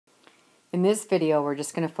In this video, we're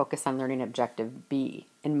just going to focus on learning objective B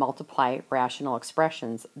and multiply rational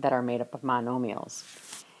expressions that are made up of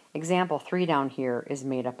monomials. Example 3 down here is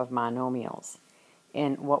made up of monomials.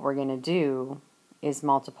 And what we're going to do is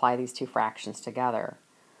multiply these two fractions together.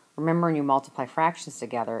 Remember, when you multiply fractions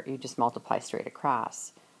together, you just multiply straight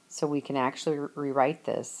across. So we can actually rewrite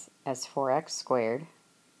this as 4x squared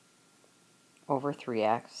over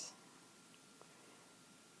 3x.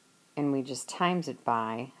 And we just times it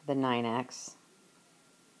by the 9x,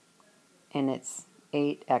 and it's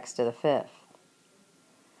 8x to the 5th.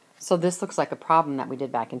 So this looks like a problem that we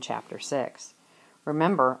did back in chapter 6.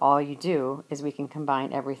 Remember, all you do is we can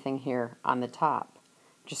combine everything here on the top.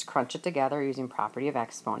 Just crunch it together using property of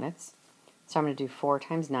exponents. So I'm going to do 4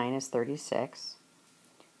 times 9 is 36,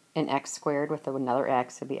 and x squared with another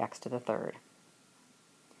x would be x to the 3rd.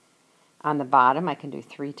 On the bottom, I can do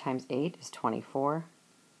 3 times 8 is 24.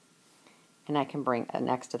 And I can bring an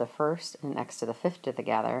x to the 1st and an x to the 5th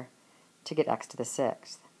together to get x to the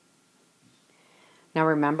 6th. Now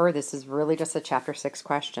remember, this is really just a chapter 6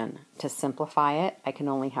 question. To simplify it, I can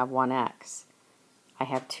only have one x. I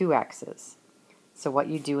have two x's. So what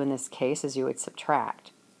you do in this case is you would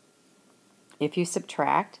subtract. If you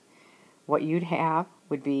subtract, what you'd have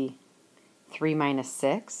would be 3 minus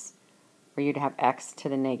 6, or you'd have x to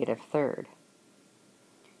the negative 3rd.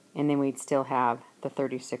 And then we'd still have the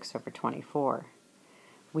 36 over 24.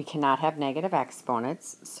 We cannot have negative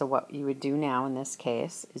exponents, so what you would do now in this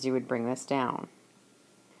case is you would bring this down.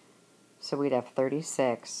 So we'd have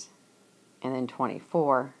 36 and then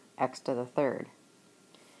 24, x to the 3rd.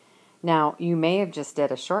 Now, you may have just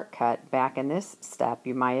did a shortcut back in this step.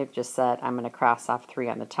 You might have just said, I'm going to cross off 3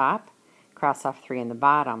 on the top, cross off 3 on the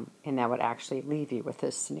bottom, and that would actually leave you with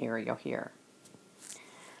this scenario here.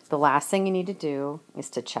 The last thing you need to do is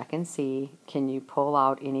to check and see, can you pull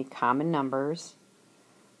out any common numbers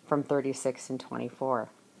from 36 and 24.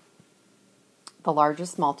 The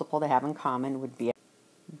largest multiple they have in common would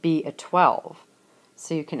be a 12.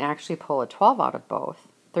 So you can actually pull a 12 out of both.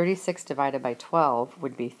 36 divided by 12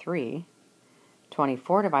 would be 3.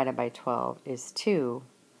 24 divided by 12 is 2.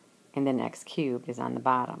 And then x cubed is on the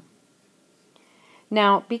bottom.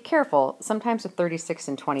 Now, be careful. Sometimes with 36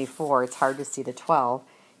 and 24, it's hard to see the 12.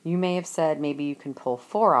 You may have said maybe you can pull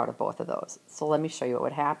 4 out of both of those. So let me show you what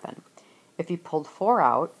would happen. If you pulled 4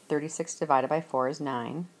 out, 36 divided by 4 is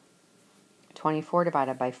 9. 24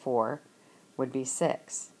 divided by 4 would be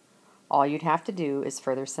 6. All you'd have to do is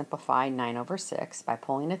further simplify 9 over 6 by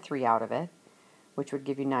pulling a 3 out of it, which would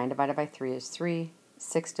give you 9 divided by 3 is 3,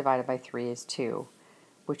 6 divided by 3 is 2,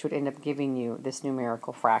 which would end up giving you this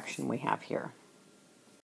numerical fraction we have here.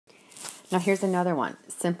 Now here's another one.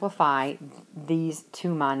 Simplify these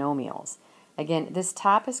two monomials. Again, this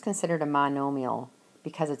top is considered a monomial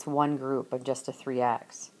because it's one group of just a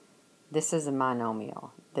 3x. This is a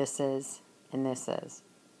monomial. This is, and this is.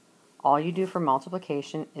 All you do for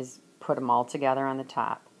multiplication is put them all together on the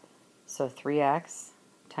top. So 3x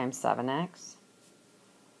times 7x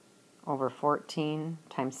over 14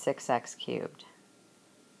 times 6x cubed.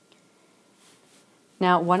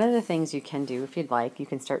 Now, one of the things you can do, if you'd like, you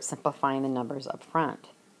can start simplifying the numbers up front.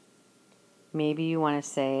 Maybe you want to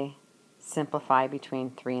say simplify between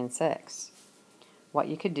 3 and 6. What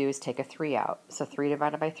you could do is take a 3 out. So 3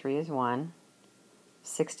 divided by 3 is 1.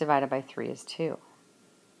 6 divided by 3 is 2.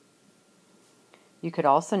 You could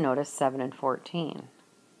also notice 7 and 14.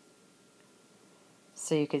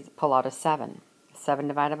 So you could pull out a 7. 7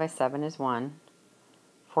 divided by 7 is 1.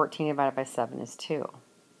 14 divided by 7 is 2.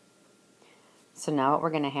 So now what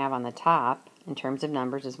we're going to have on the top, in terms of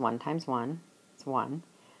numbers, is 1 times 1. It's 1.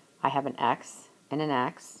 I have an x and an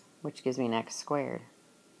x, which gives me an x squared.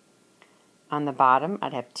 On the bottom,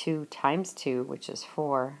 I'd have 2 times 2, which is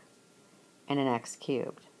 4, and an x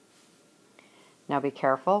cubed. Now be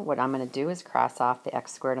careful. What I'm going to do is cross off the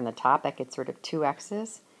x squared on the top. That gets rid of 2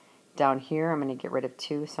 x's. Down here, I'm going to get rid of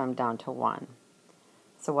 2, so I'm down to 1.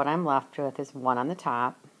 So what I'm left with is 1 on the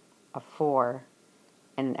top, a 4,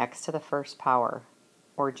 and an x to the 1st power,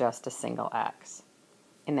 or just a single x.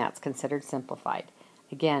 And that's considered simplified.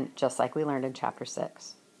 Again, just like we learned in chapter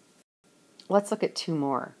 6. Let's look at 2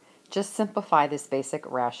 more. Just simplify this basic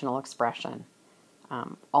rational expression.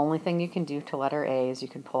 Only thing you can do to letter A is you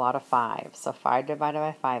can pull out a 5. So 5 divided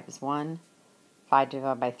by 5 is 1. 5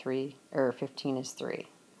 divided by 15 is 3.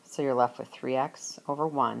 So you're left with 3x over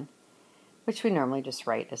 1, which we normally just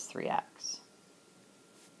write as 3x.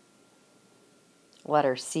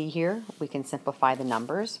 Letter C here, we can simplify the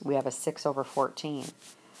numbers. We have a 6 over 14.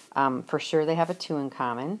 For sure they have a 2 in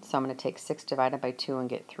common, so I'm going to take 6 divided by 2 and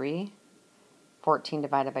get 3. 14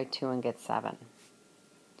 divided by 2 and get 7.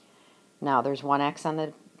 Now there's one x on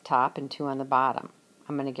the top and 2 on the bottom.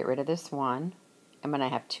 I'm going to get rid of this 1. I'm going to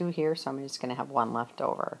have 2 here, so I'm just going to have 1 left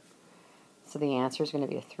over. So the answer is going to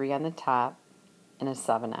be a 3 on the top and a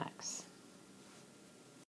 7x.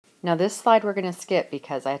 Now this slide we're going to skip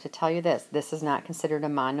because I have to tell you this. This is not considered a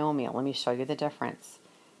monomial. Let me show you the difference.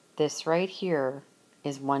 This right here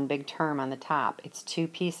is one big term on the top. It's 2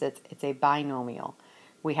 pieces. It's a binomial.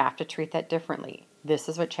 We have to treat that differently. This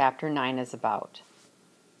is what Chapter 9 is about.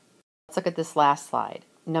 Let's look at this last slide.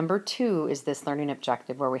 Number 2 is this learning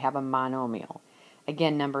objective where we have a monomial.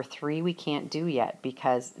 Again, number 3 we can't do yet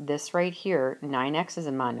because this right here, 9x is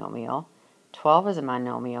a monomial, 12 is a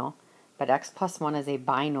monomial, but x plus 1 is a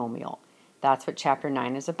binomial. That's what Chapter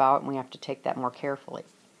 9 is about, and we have to take that more carefully.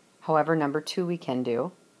 However, number 2 we can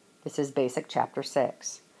do. This is basic Chapter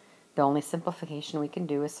 6. The only simplification we can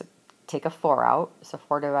do is take a 4 out. So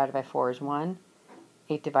 4 divided by 4 is 1.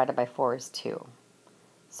 8 divided by 4 is 2.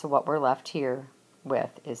 So what we're left here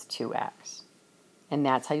with is 2x. And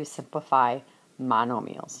that's how you simplify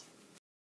monomials.